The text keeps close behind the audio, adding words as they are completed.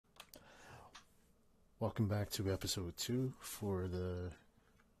Welcome back to episode 2 for the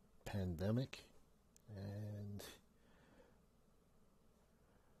pandemic, and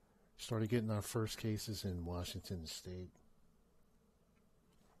started getting our first cases in Washington State.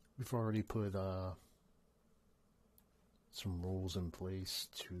 We've already put some rules in place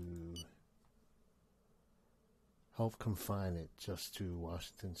to help confine it just to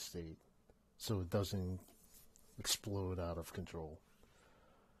Washington State so it doesn't explode out of control.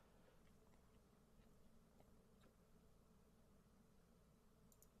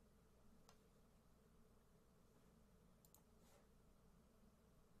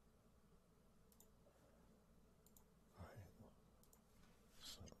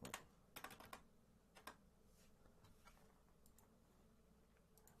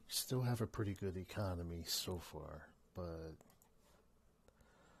 Still have a pretty good economy so far, but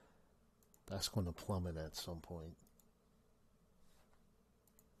that's going to plummet at some point.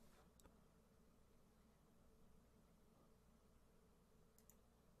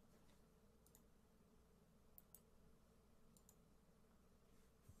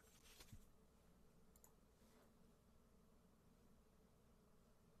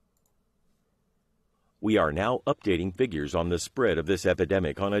 We are now updating figures on the spread of this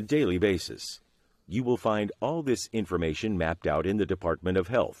epidemic on a daily basis. You will find all this information mapped out in the Department of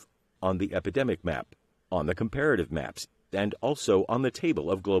Health, on the epidemic map, on the comparative maps, and also on the table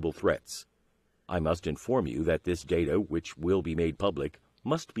of global threats. I must inform you that this data, which will be made public,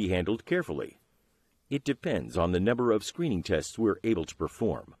 must be handled carefully. It depends on the number of screening tests we're able to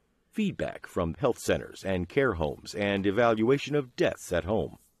perform, feedback from health centers and care homes, and evaluation of deaths at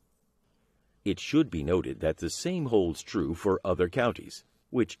home. It should be noted that the same holds true for other counties,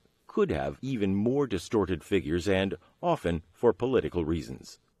 which could have even more distorted figures and often for political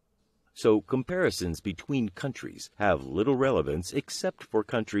reasons. So comparisons between countries have little relevance except for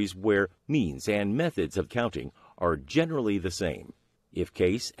countries where means and methods of counting are generally the same. If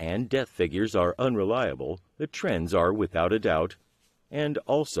case and death figures are unreliable, the trends are without a doubt, and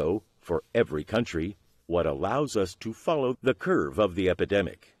also, for every country, what allows us to follow the curve of the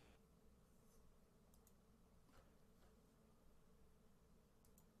epidemic.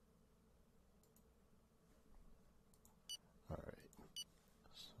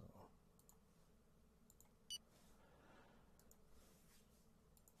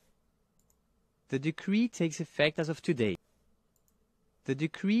 The decree takes effect as of today. The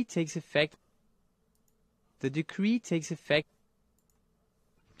decree takes effect. The decree takes effect.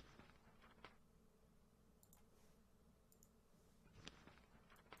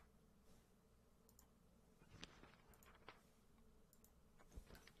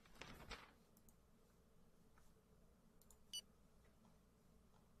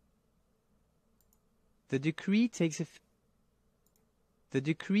 The decree takes effect. The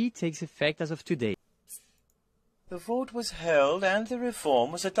decree takes effect as of today. The vote was held and the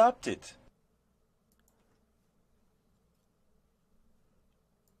reform was adopted.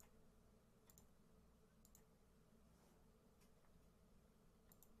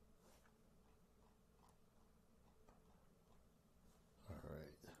 All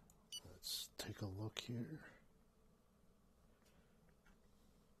right, let's take a look here.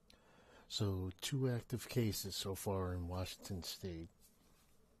 So, 2 active cases so far in Washington State.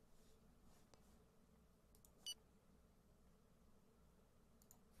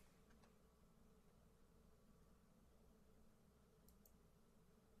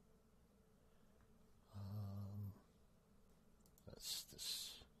 That's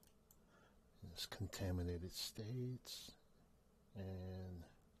this contaminated states, and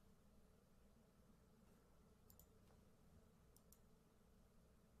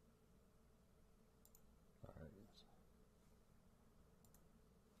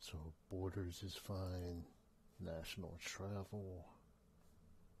so borders is fine, national travel.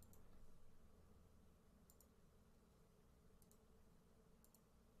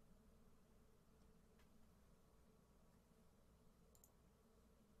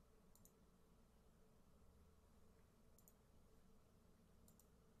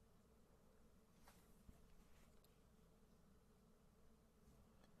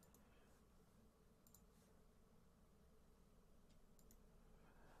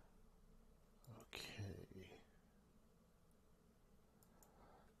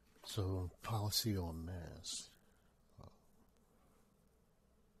 So, policy on masks.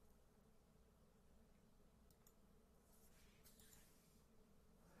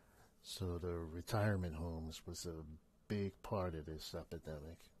 So, the retirement homes was a big part of this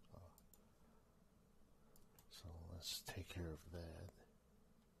epidemic. So, let's take care of that.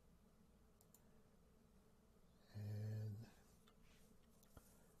 And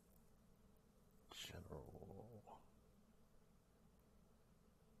General.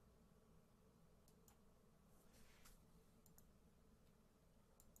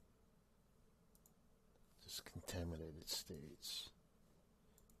 Just contaminated states.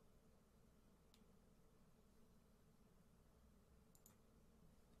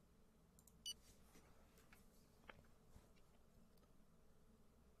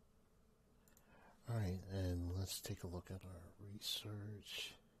 All right, and let's take a look at our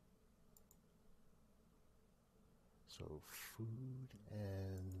research. So, food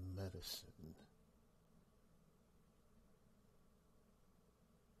and medicine.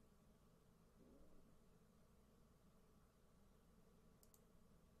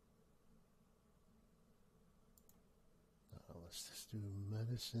 Let's just do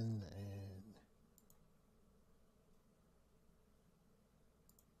medicine and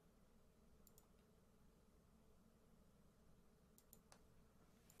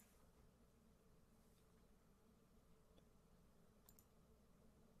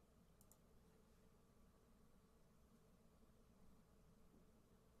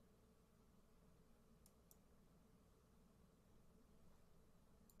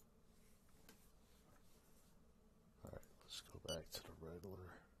let's go back to the regular.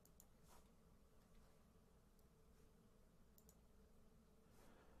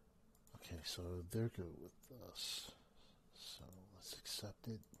 Okay, so they're good with us. So let's accept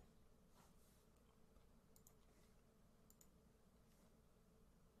it.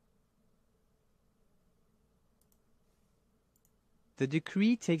 The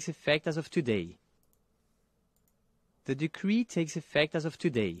decree takes effect as of today. The decree takes effect as of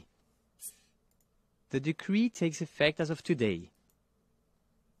today. The decree takes effect as of today.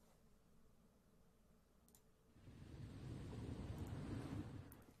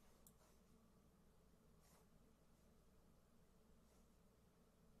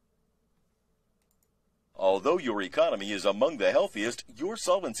 Although your economy is among the healthiest, your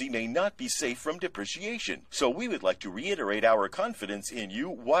solvency may not be safe from depreciation. So we would like to reiterate our confidence in you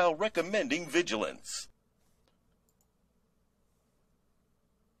while recommending vigilance.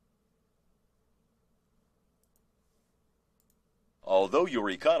 Although your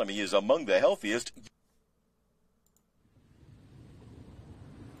economy is among the healthiest,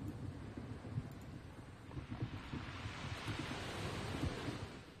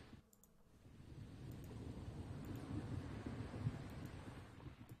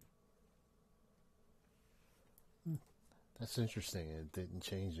 That's interesting. It didn't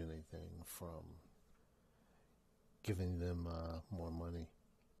change anything from giving them more money.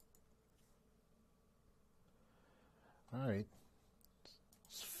 All right.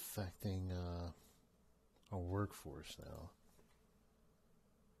 It's affecting our workforce now.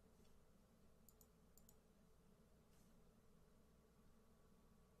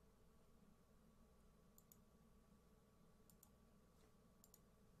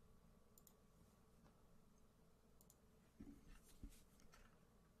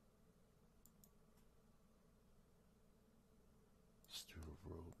 Let's do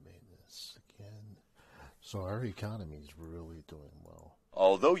road maintenance again. So our economy is really doing well.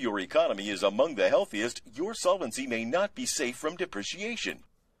 although your economy is among the healthiest, your solvency may not be safe from depreciation.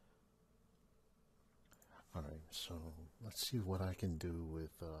 All right, so let's see what I can do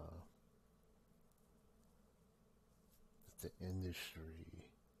with the industry.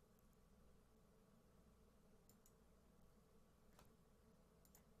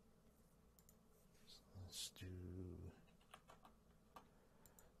 So let's do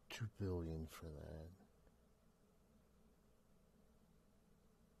 2 billion for that.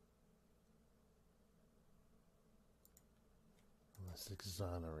 Let's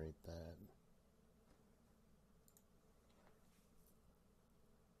exonerate that.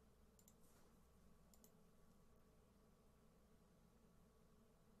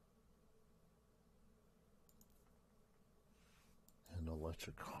 And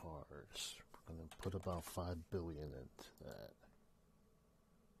electric cars. We're going to put about 5 billion into that.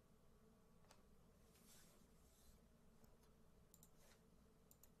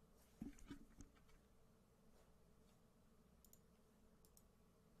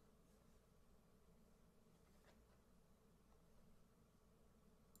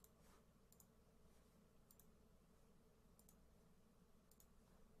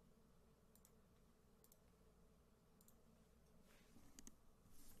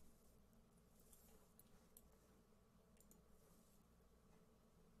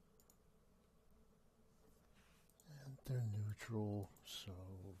 They're neutral, so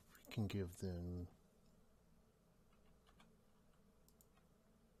we can give them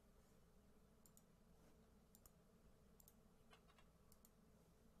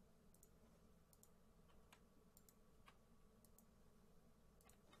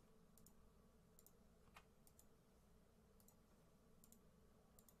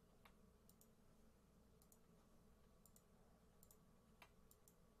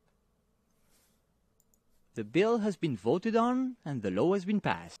The bill has been voted on and the law has been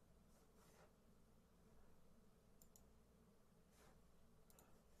passed.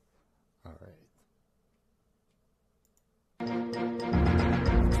 All right.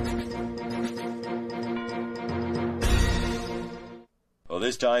 Well,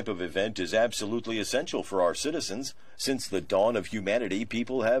 this type of event is absolutely essential for our citizens. Since the dawn of humanity,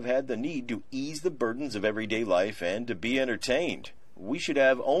 people have had the need to ease the burdens of everyday life and to be entertained. We should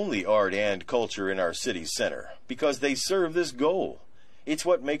have only art and culture in our city's center because they serve this goal. It's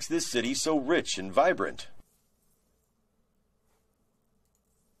what makes this city so rich and vibrant.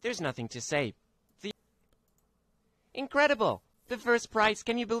 There's nothing to say. Incredible! The first prize,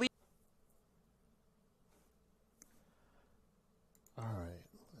 can you believe? All right.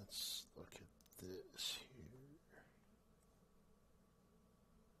 Let's look at this here.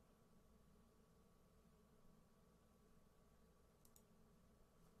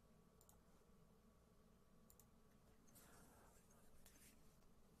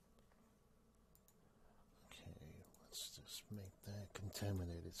 Okay, let's just make that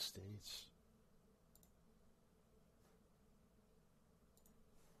contaminated states.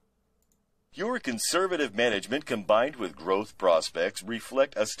 Your conservative management combined with growth prospects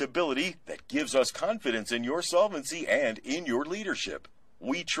reflect a stability that gives us confidence in your solvency and in your leadership.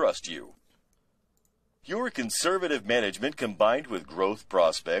 We trust you. Your conservative management combined with growth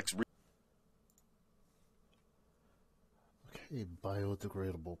prospects. Okay,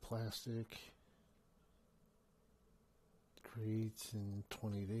 biodegradable plastic. Creates in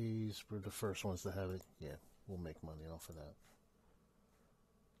 20 days. We're the first ones to have it. Yeah, we'll make money off of that.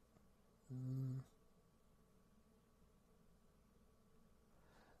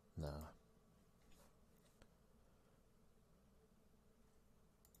 Nah.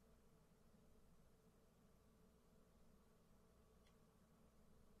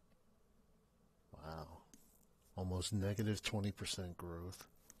 Wow. Almost negative 20% growth.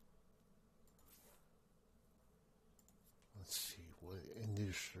 Let's see, what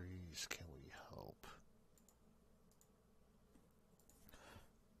industries can we help?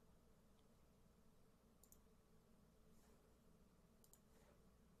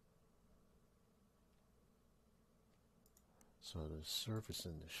 So the service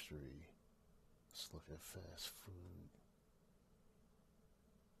industry, let's look at fast food.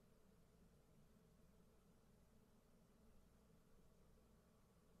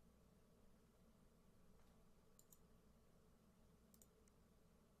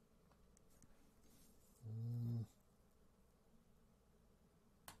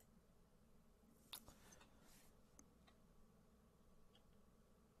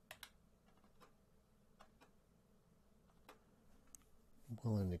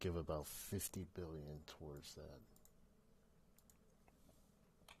 Willing to give about 50 billion towards that.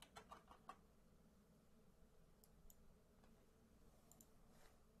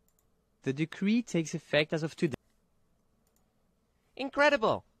 The decree takes effect as of today.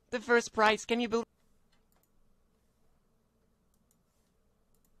 Incredible! The first prize, can you believe?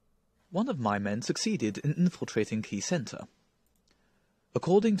 One of my men succeeded in infiltrating Key Center.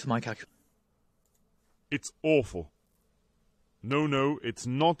 According to my calculations, It's awful. No, it's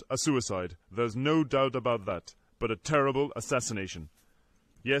not a suicide. There's no doubt about that. But a terrible assassination.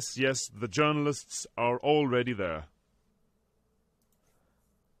 Yes, the journalists are already there.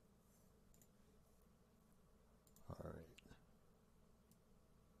 All right.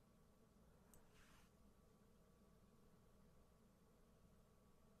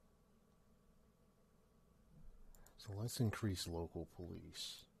 So let's increase local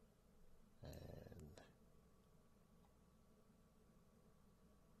police. And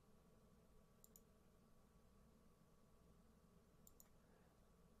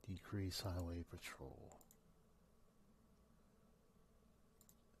decrease highway patrol.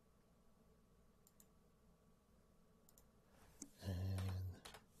 And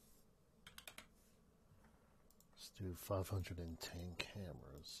let's do 510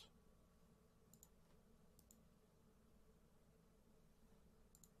 cameras.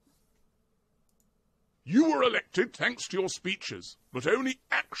 You were elected thanks to your speeches, but only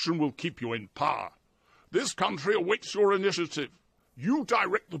action will keep you in power. This country awaits your initiative. You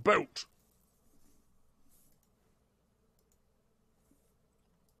direct the boat.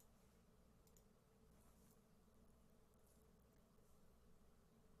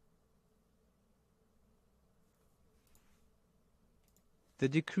 The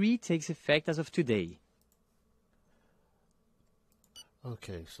decree takes effect as of today.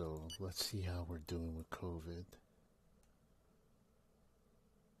 Okay, so let's see how we're doing with COVID.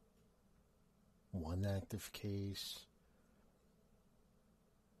 1 active case,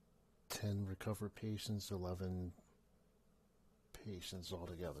 10 10 recovered patients, 11 patients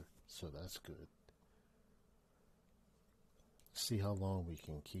altogether. So that's good. See how long we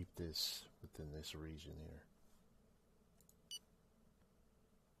can keep this within this region here.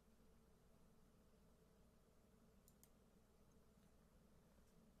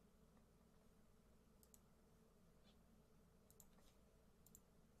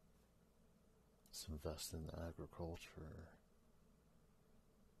 Let's invest in agriculture.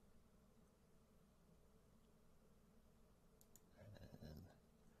 And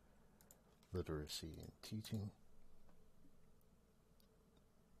literacy and teaching.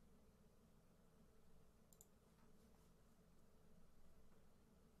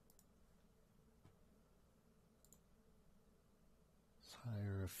 Let's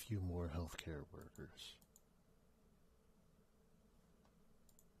hire a few more healthcare workers.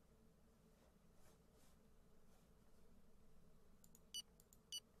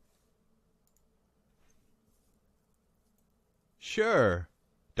 Sure.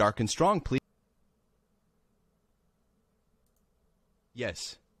 Dark and strong, please.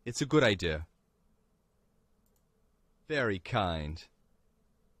 Yes, it's a good idea. Very kind.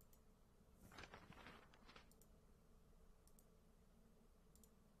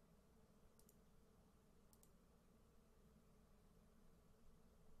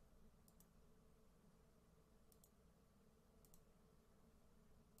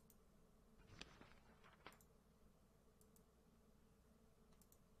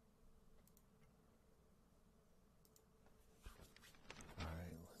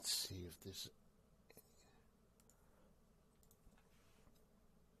 Let's see if this.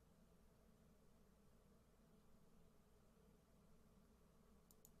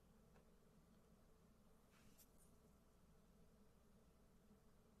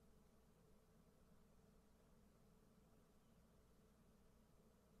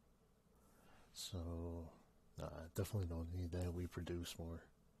 So, I definitely don't need that. We produce more.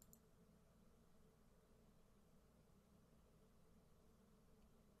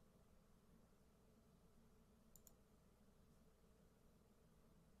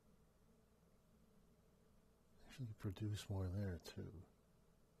 Actually, produce more there too.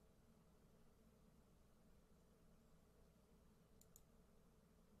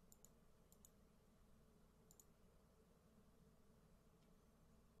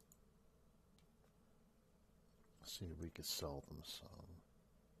 See if we could sell them some.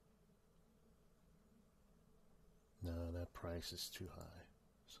 No, that price is too high.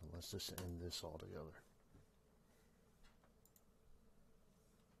 So let's just end this altogether.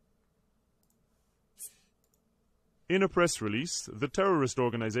 In a press release, the terrorist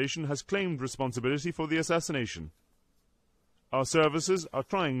organization has claimed responsibility for the assassination. Our services are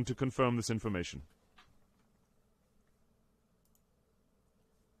trying to confirm this information.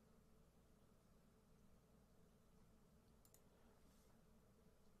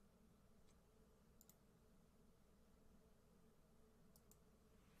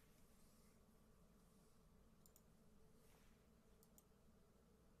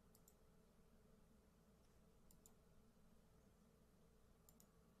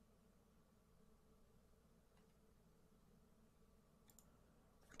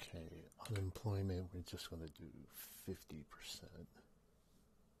 Okay, unemployment, we're just going to do 50%.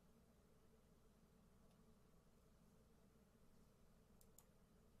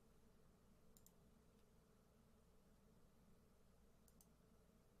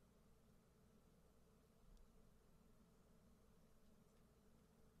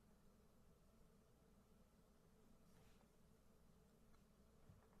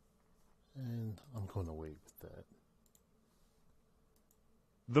 And I'm going to wait with that.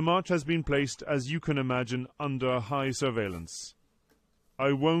 The march has been placed, as you can imagine, under high surveillance.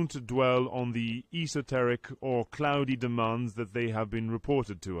 I won't dwell on the esoteric or cloudy demands that they have been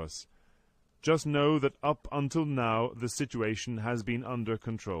reported to us. Just know that up until now the situation has been under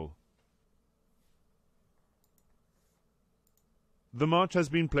control. The march has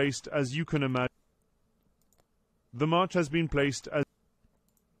been placed, as you can imagine. The march has been placed as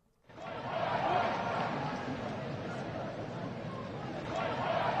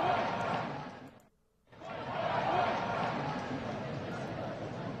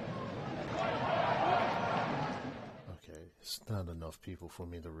It's not enough people for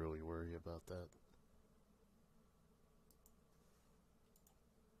me to really worry about that.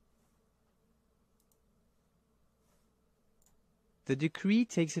 The decree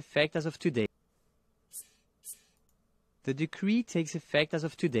takes effect as of today. The decree takes effect as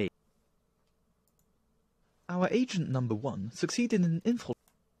of today. Our agent number 1 succeeded in infiltrating.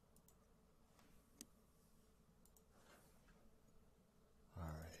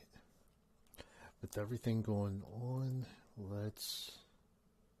 Alright. With everything going on, let's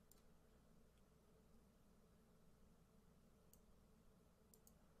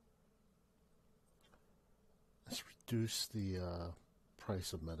reduce the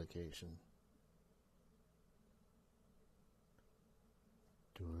price of medication.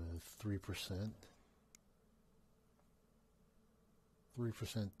 Do a 3%.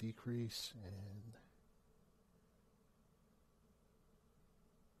 3% decrease, and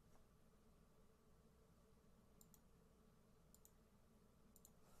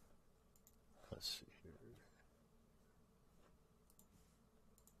let's see here.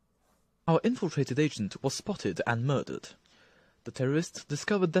 Our infiltrated agent was spotted and murdered. The terrorist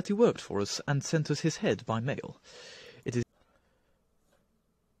discovered that he worked for us and sent us his head by mail. It is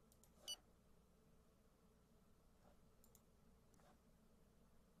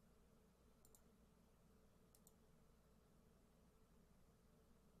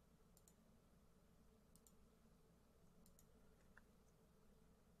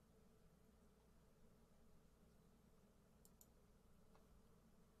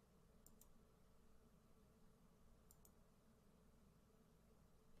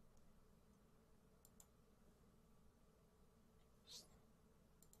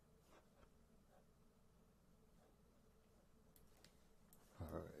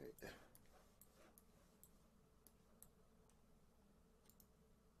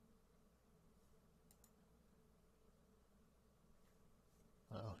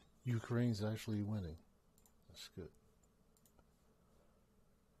Ukraine's actually winning. That's good.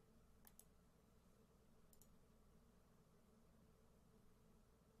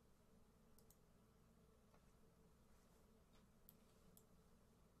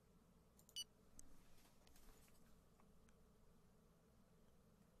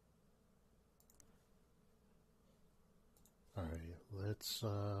 All right, let's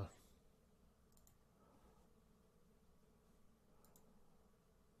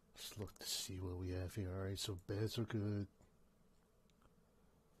look to see what we have here. All right, so beds are good.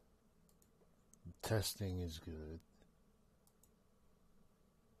 Testing is good.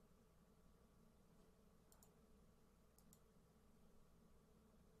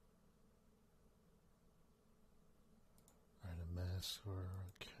 All right, a mask are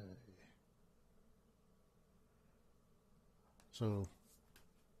okay. So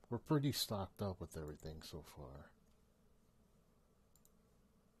we're pretty stocked up with everything so far.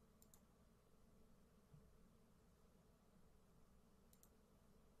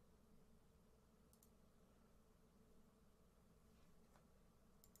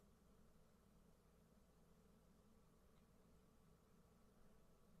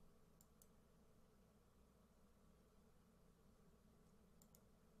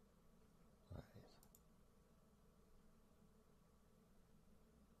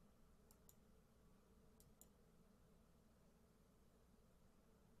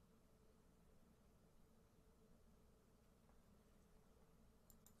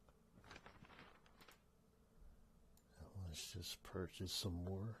 Let's just purchase some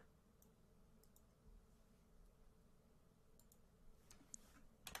more.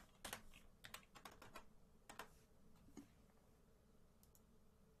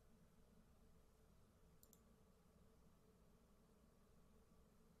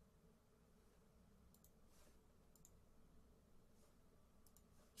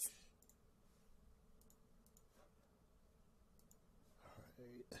 All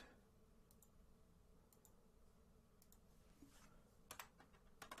right.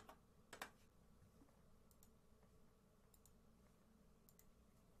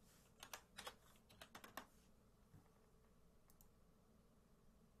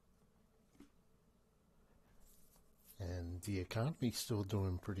 And the economy's still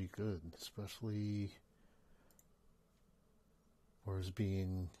doing pretty good, especially or is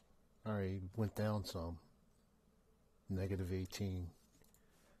being, all right, went down some, -18.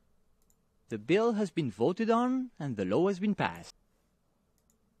 The bill has been voted on and the law has been passed.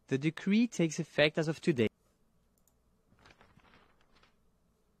 The decree takes effect as of today.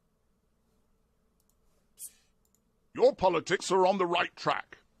 Your politics are on the right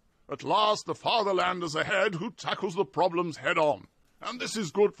track. At last, the fatherland is ahead who tackles the problems head on. And this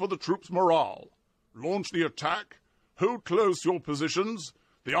is good for the troops' morale. Launch the attack. Hold close your positions.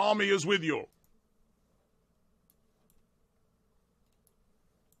 The army is with you.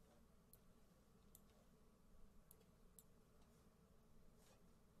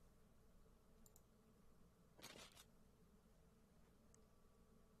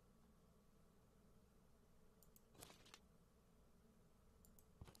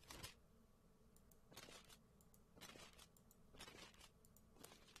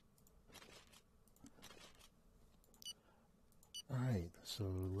 So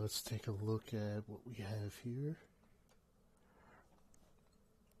let's take a look at what we have here.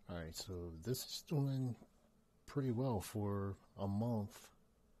 Alright, so this is doing pretty well for a month.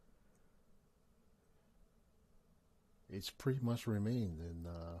 It's pretty much remained in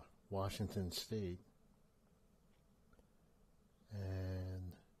Washington State.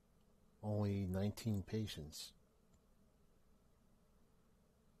 And only 19 patients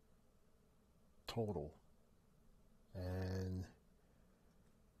total. And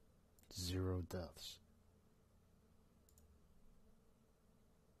 0 deaths.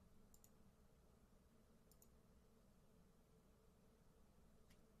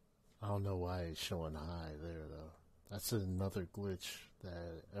 I don't know why it's showing high there though. That's another glitch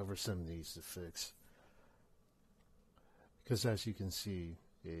that Eversim needs to fix. Because as you can see,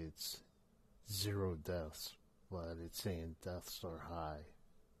 it's 0 deaths, but it's saying deaths are high.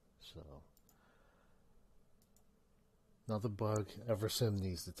 So another bug Eversim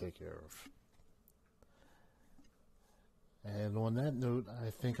needs to take care of. And on that note, I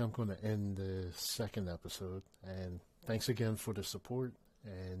think I'm going to end the second episode. And thanks again for the support,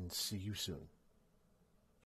 and see you soon.